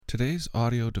Today's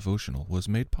audio devotional was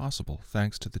made possible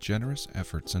thanks to the generous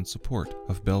efforts and support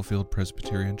of Bellefield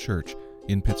Presbyterian Church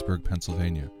in Pittsburgh,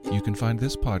 Pennsylvania. You can find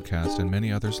this podcast and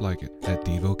many others like it at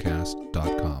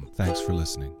devocast.com. Thanks for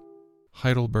listening.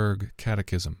 Heidelberg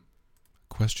Catechism.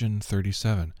 Question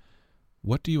 37.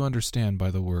 What do you understand by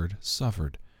the word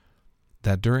suffered?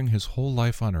 That during his whole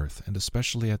life on earth, and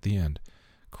especially at the end,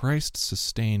 Christ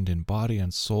sustained in body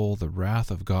and soul the wrath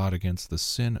of God against the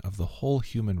sin of the whole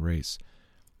human race.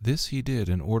 This he did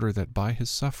in order that by his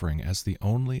suffering as the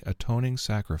only atoning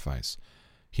sacrifice,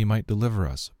 he might deliver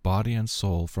us, body and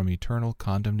soul, from eternal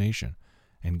condemnation,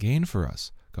 and gain for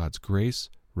us God's grace,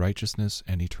 righteousness,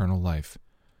 and eternal life.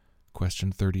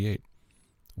 Question 38.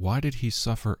 Why did he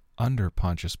suffer under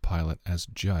Pontius Pilate as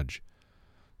judge?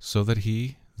 So that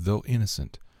he, though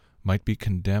innocent, might be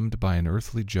condemned by an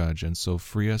earthly judge and so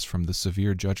free us from the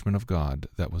severe judgment of God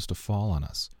that was to fall on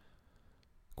us.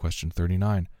 Question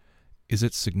 39. Is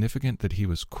it significant that he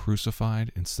was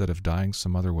crucified instead of dying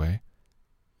some other way?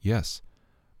 Yes.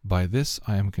 By this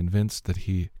I am convinced that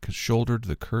he shouldered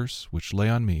the curse which lay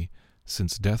on me,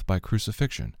 since death by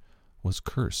crucifixion was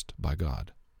cursed by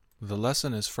God. The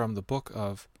lesson is from the book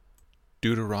of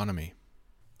Deuteronomy.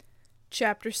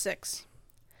 Chapter 6.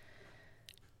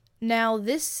 Now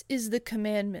this is the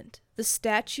commandment, the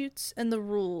statutes and the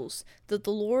rules that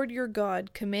the Lord your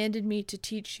God commanded me to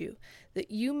teach you,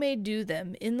 that you may do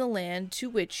them in the land to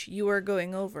which you are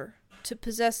going over, to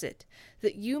possess it,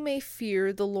 that you may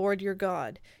fear the Lord your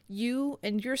God, you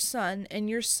and your son and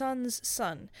your son's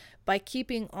son, by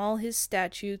keeping all his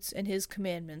statutes and his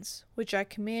commandments, which I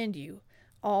command you,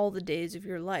 all the days of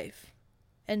your life,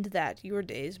 and that your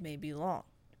days may be long.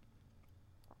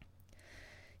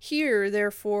 Hear,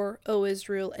 therefore, O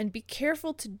Israel, and be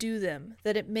careful to do them,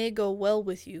 that it may go well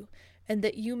with you, and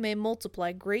that you may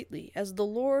multiply greatly, as the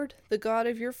Lord, the God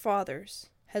of your fathers,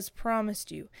 has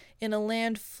promised you, in a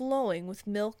land flowing with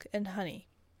milk and honey.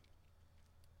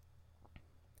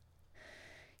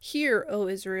 Hear, O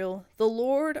Israel, the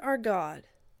Lord our God,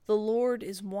 the Lord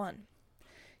is one.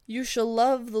 You shall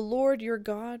love the Lord your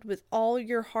God with all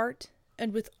your heart,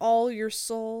 and with all your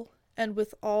soul, and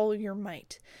with all your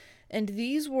might. And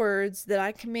these words that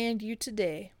I command you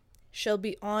today shall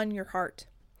be on your heart.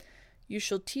 You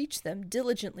shall teach them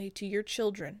diligently to your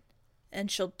children,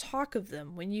 and shall talk of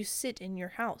them when you sit in your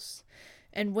house,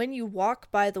 and when you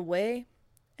walk by the way,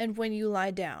 and when you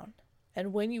lie down,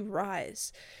 and when you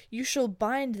rise. You shall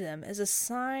bind them as a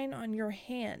sign on your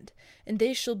hand, and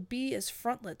they shall be as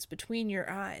frontlets between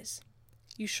your eyes.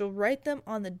 You shall write them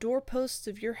on the doorposts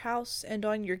of your house and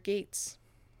on your gates.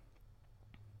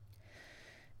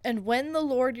 And when the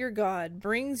Lord your God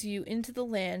brings you into the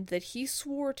land that he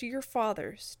swore to your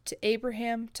fathers, to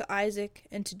Abraham, to Isaac,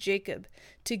 and to Jacob,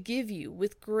 to give you,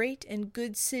 with great and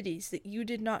good cities that you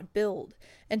did not build,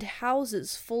 and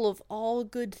houses full of all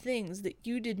good things that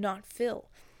you did not fill,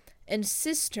 and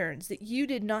cisterns that you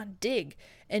did not dig,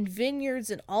 and vineyards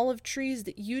and olive trees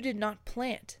that you did not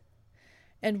plant.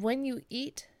 And when you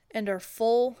eat and are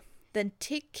full, then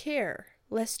take care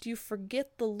lest you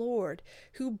forget the Lord,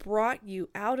 who brought you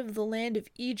out of the land of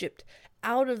Egypt,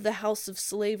 out of the house of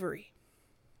slavery.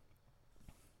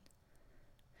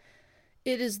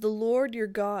 It is the Lord your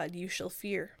God you shall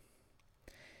fear.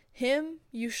 Him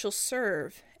you shall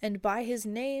serve, and by his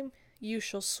name you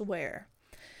shall swear.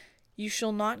 You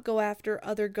shall not go after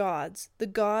other gods, the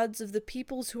gods of the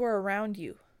peoples who are around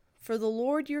you. For the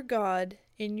Lord your God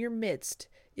in your midst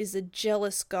is a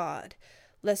jealous God,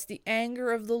 lest the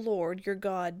anger of the Lord your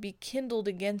God be kindled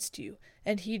against you,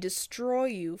 and he destroy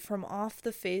you from off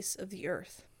the face of the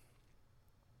earth.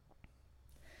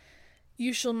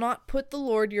 You shall not put the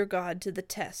Lord your God to the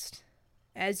test,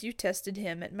 as you tested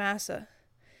him at Massah.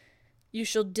 You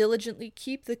shall diligently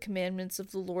keep the commandments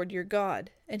of the Lord your God,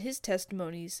 and his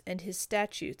testimonies and his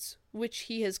statutes, which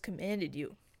he has commanded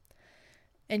you.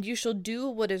 And you shall do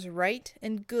what is right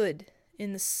and good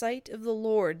in the sight of the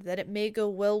Lord, that it may go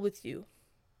well with you,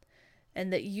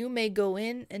 and that you may go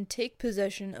in and take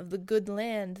possession of the good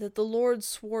land that the Lord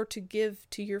swore to give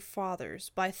to your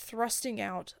fathers, by thrusting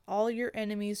out all your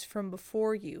enemies from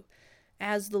before you,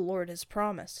 as the Lord has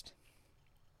promised.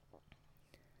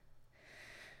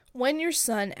 When your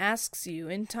son asks you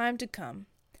in time to come,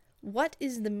 what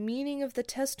is the meaning of the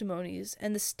testimonies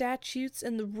and the statutes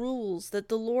and the rules that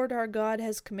the Lord our God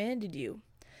has commanded you,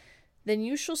 then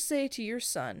you shall say to your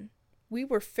son, we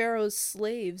were Pharaoh's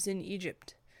slaves in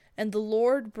Egypt, and the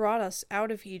Lord brought us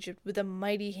out of Egypt with a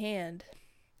mighty hand.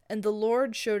 And the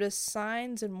Lord showed us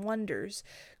signs and wonders,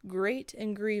 great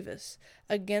and grievous,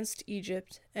 against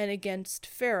Egypt and against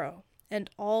Pharaoh and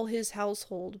all his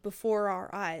household before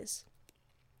our eyes.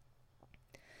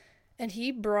 And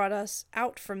he brought us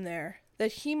out from there,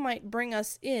 that he might bring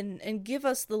us in and give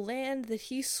us the land that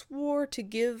he swore to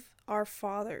give our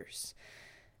fathers.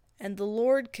 And the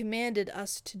Lord commanded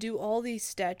us to do all these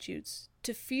statutes,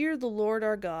 to fear the Lord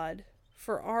our God,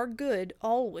 for our good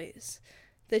always,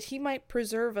 that he might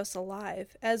preserve us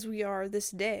alive, as we are this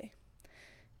day.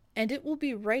 And it will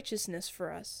be righteousness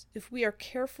for us, if we are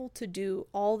careful to do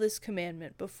all this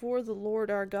commandment before the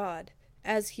Lord our God,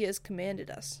 as he has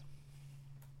commanded us.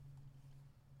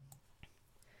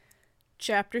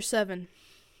 Chapter 7.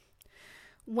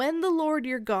 When the Lord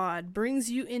your God brings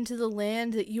you into the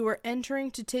land that you are entering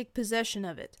to take possession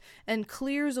of it, and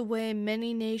clears away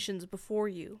many nations before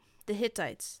you, the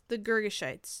Hittites, the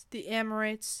Girgashites, the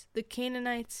Amorites, the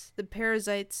Canaanites, the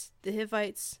Perizzites, the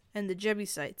Hivites, and the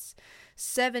Jebusites,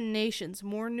 7 nations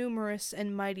more numerous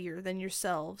and mightier than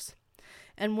yourselves.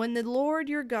 And when the Lord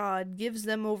your God gives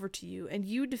them over to you, and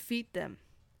you defeat them,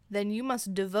 then you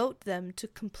must devote them to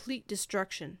complete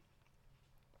destruction.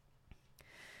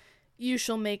 You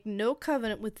shall make no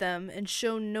covenant with them, and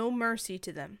show no mercy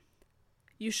to them.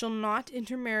 You shall not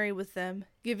intermarry with them,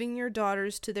 giving your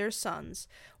daughters to their sons,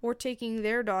 or taking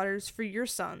their daughters for your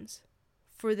sons,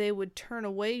 for they would turn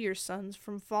away your sons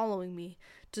from following me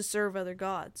to serve other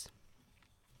gods.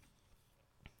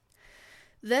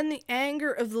 Then the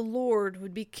anger of the Lord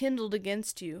would be kindled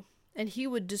against you, and he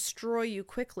would destroy you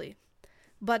quickly.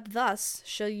 But thus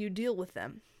shall you deal with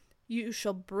them. You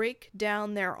shall break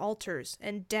down their altars,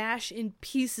 and dash in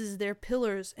pieces their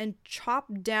pillars, and chop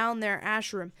down their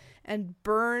Asherim, and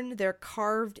burn their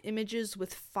carved images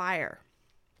with fire.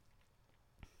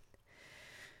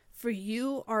 For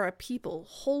you are a people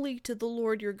holy to the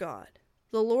Lord your God.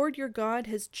 The Lord your God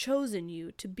has chosen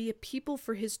you to be a people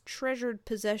for his treasured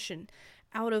possession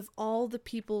out of all the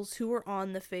peoples who are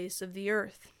on the face of the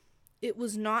earth. It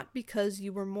was not because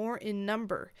you were more in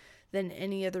number than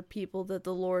any other people that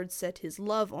the Lord set his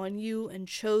love on you and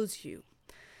chose you,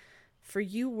 for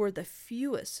you were the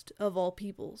fewest of all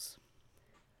peoples.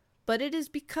 But it is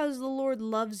because the Lord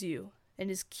loves you and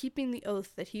is keeping the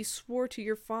oath that he swore to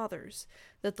your fathers,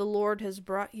 that the Lord has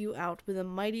brought you out with a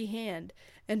mighty hand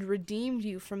and redeemed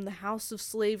you from the house of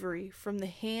slavery, from the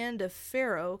hand of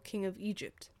Pharaoh, king of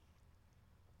Egypt.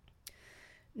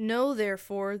 Know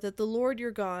therefore that the Lord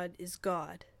your God is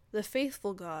God, the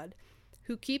faithful God,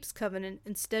 who keeps covenant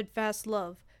and steadfast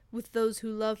love with those who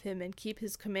love him and keep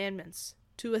his commandments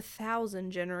to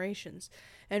 1,000 generations,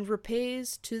 and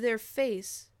repays to their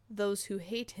face those who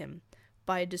hate him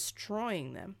by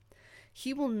destroying them.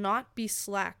 He will not be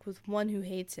slack with one who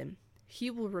hates him. He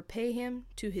will repay him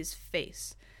to his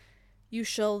face. You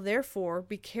shall therefore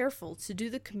be careful to do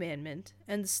the commandment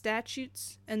and the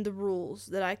statutes and the rules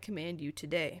that I command you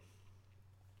today.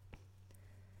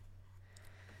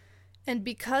 And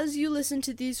because you listen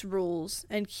to these rules,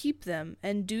 and keep them,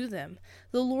 and do them,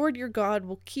 the Lord your God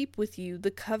will keep with you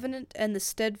the covenant and the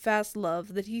steadfast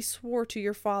love that he swore to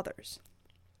your fathers.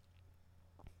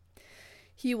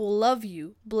 He will love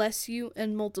you, bless you,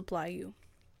 and multiply you.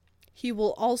 He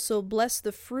will also bless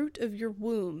the fruit of your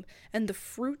womb, and the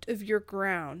fruit of your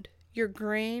ground, your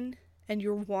grain, and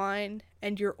your wine,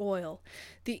 and your oil,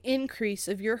 the increase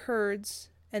of your herds,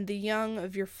 and the young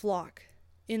of your flock,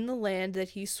 in the land that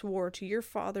he swore to your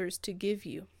fathers to give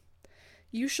you.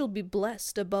 You shall be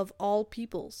blessed above all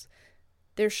peoples.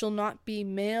 There shall not be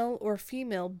male or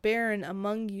female barren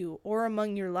among you or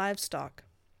among your livestock.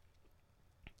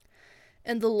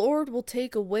 And the Lord will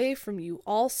take away from you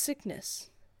all sickness,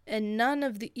 and none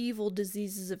of the evil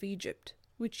diseases of Egypt,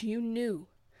 which you knew,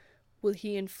 will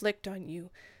he inflict on you,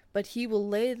 but he will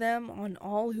lay them on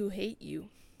all who hate you.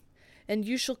 And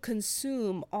you shall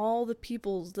consume all the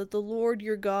peoples that the Lord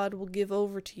your God will give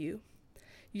over to you.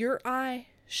 Your eye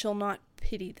shall not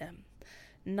pity them,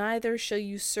 neither shall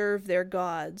you serve their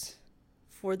gods,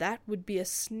 for that would be a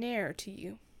snare to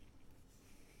you.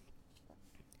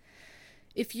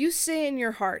 If you say in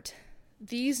your heart,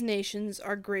 these nations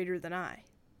are greater than I,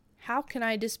 how can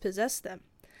I dispossess them?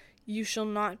 You shall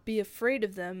not be afraid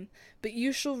of them, but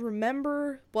you shall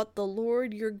remember what the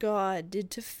Lord your God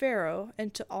did to Pharaoh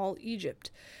and to all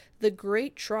Egypt, the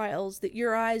great trials that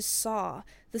your eyes saw,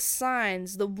 the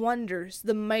signs, the wonders,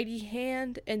 the mighty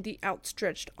hand, and the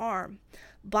outstretched arm,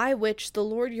 by which the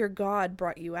Lord your God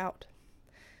brought you out.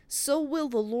 So will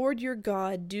the Lord your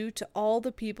God do to all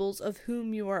the peoples of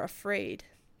whom you are afraid.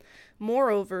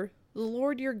 Moreover, the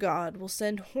Lord your God will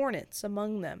send hornets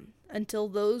among them, until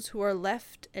those who are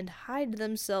left and hide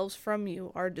themselves from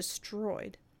you are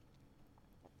destroyed.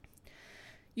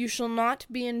 You shall not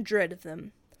be in dread of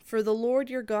them, for the Lord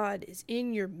your God is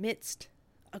in your midst,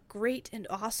 a great and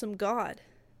awesome God.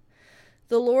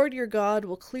 The Lord your God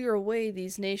will clear away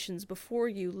these nations before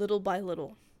you little by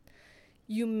little.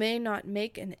 You may not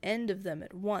make an end of them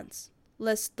at once,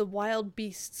 lest the wild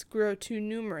beasts grow too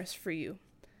numerous for you.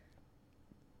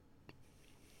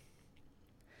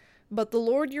 But the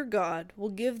Lord your God will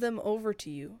give them over to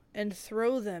you, and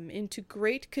throw them into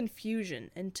great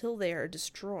confusion until they are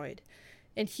destroyed,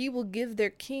 and he will give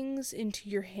their kings into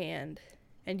your hand,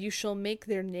 and you shall make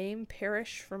their name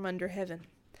perish from under heaven.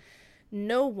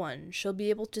 No one shall be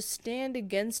able to stand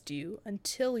against you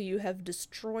until you have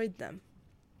destroyed them.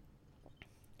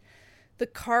 The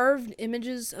carved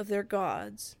images of their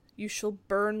gods you shall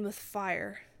burn with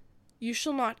fire. You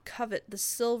shall not covet the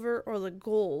silver or the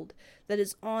gold that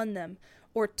is on them,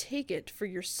 or take it for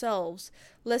yourselves,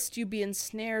 lest you be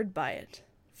ensnared by it,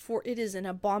 for it is an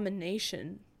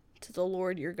abomination to the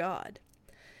Lord your God.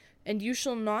 And you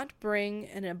shall not bring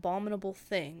an abominable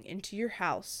thing into your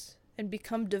house, and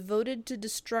become devoted to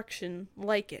destruction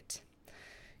like it.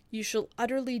 You shall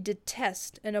utterly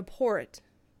detest and abhor it,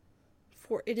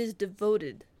 for it is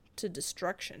devoted to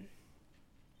destruction.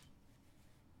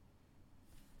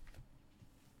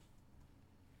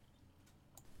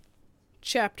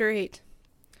 Chapter 8.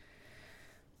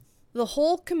 The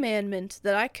whole commandment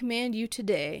that I command you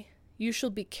today, you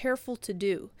shall be careful to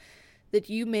do, that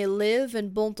you may live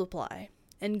and multiply,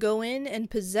 and go in and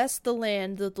possess the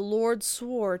land that the Lord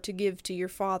swore to give to your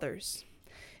fathers.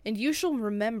 And you shall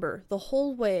remember the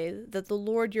whole way that the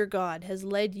Lord your God has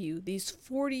led you these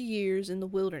 40 years in the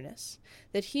wilderness,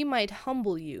 that he might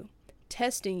humble you,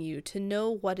 testing you to know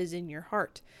what is in your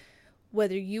heart,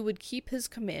 whether you would keep his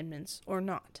commandments or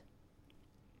not.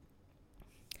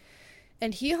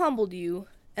 And he humbled you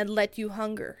and let you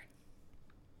hunger,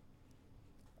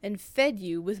 and fed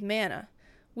you with manna,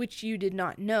 which you did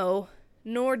not know,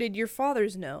 nor did your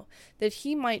fathers know, that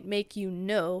he might make you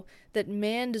know that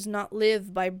man does not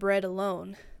live by bread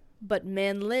alone, but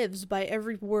man lives by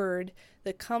every word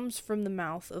that comes from the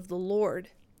mouth of the Lord.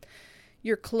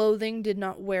 Your clothing did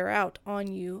not wear out on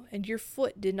you, and your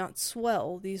foot did not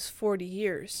swell these 40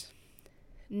 years.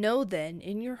 Know then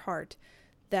in your heart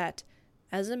that,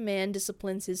 as a man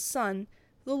disciplines his son,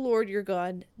 the Lord your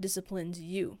God disciplines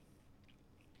you.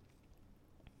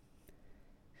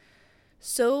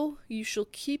 So you shall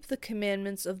keep the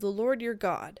commandments of the Lord your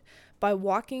God, by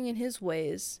walking in his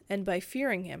ways, and by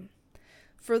fearing him.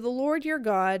 For the Lord your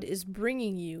God is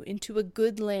bringing you into a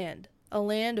good land, a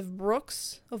land of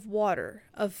brooks of water,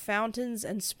 of fountains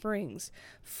and springs,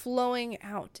 flowing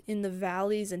out in the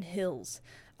valleys and hills,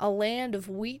 a land of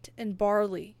wheat and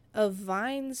barley, of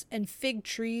vines and fig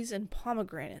trees and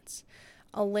pomegranates,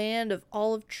 a land of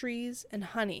olive trees and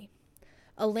honey,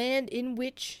 a land in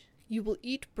which you will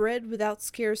eat bread without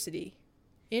scarcity,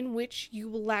 in which you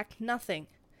will lack nothing,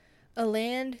 a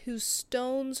land whose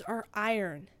stones are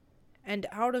iron, and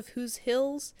out of whose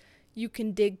hills you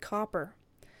can dig copper.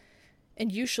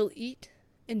 And you shall eat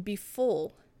and be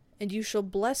full, and you shall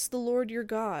bless the Lord your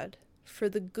God for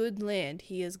the good land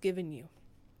he has given you.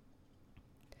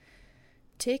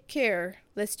 Take care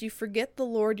lest you forget the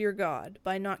Lord your God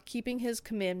by not keeping his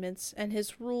commandments and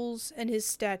his rules and his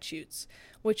statutes,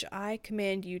 which I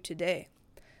command you today,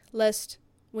 lest,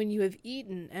 when you have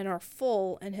eaten and are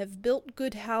full and have built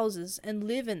good houses and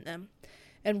live in them,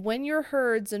 and when your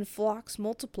herds and flocks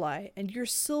multiply, and your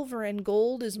silver and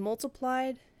gold is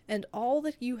multiplied, and all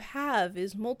that you have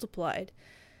is multiplied,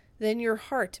 then your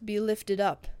heart be lifted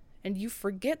up, and you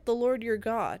forget the Lord your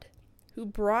God, who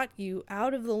brought you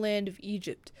out of the land of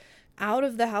Egypt, out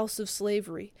of the house of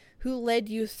slavery, who led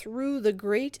you through the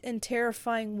great and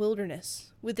terrifying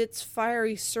wilderness, with its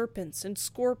fiery serpents and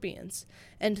scorpions,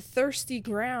 and thirsty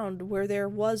ground where there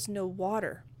was no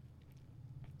water,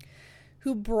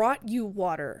 who brought you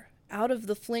water out of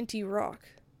the flinty rock,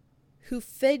 who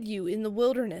fed you in the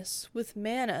wilderness with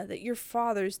manna that your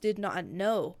fathers did not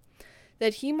know,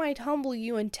 that he might humble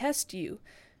you and test you,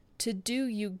 to do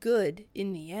you good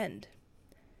in the end.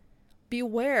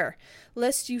 Beware,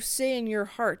 lest you say in your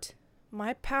heart,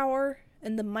 my power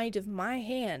and the might of my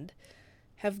hand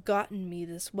have gotten me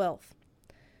this wealth.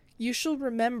 You shall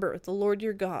remember the Lord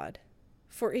your God,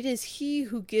 for it is he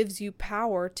who gives you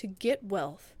power to get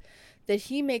wealth, that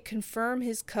he may confirm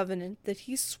his covenant that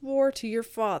he swore to your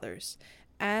fathers,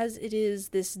 as it is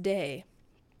this day.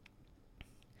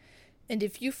 And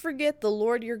if you forget the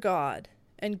Lord your God,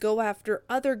 and go after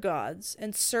other gods,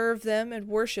 and serve them and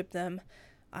worship them,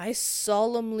 I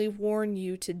solemnly warn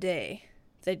you today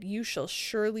that you shall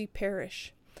surely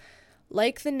perish.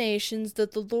 Like the nations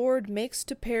that the Lord makes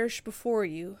to perish before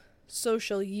you, so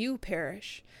shall you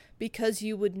perish, because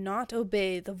you would not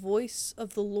obey the voice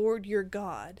of the Lord your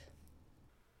God.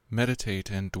 Meditate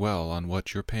and dwell on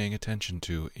what you're paying attention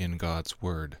to in God's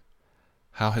Word.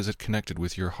 How has it connected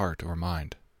with your heart or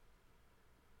mind?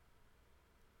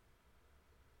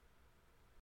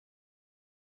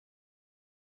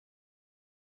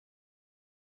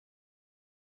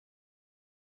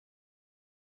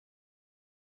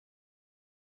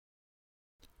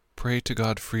 Pray to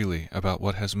God freely about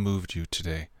what has moved you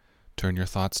today. Turn your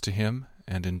thoughts to Him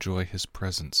and enjoy His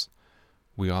presence.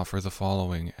 We offer the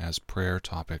following as prayer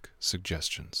topic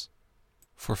suggestions.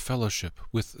 For fellowship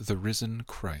with the risen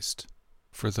Christ.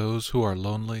 For those who are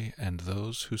lonely and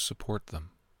those who support them.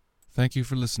 Thank you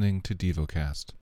for listening to DevoCast.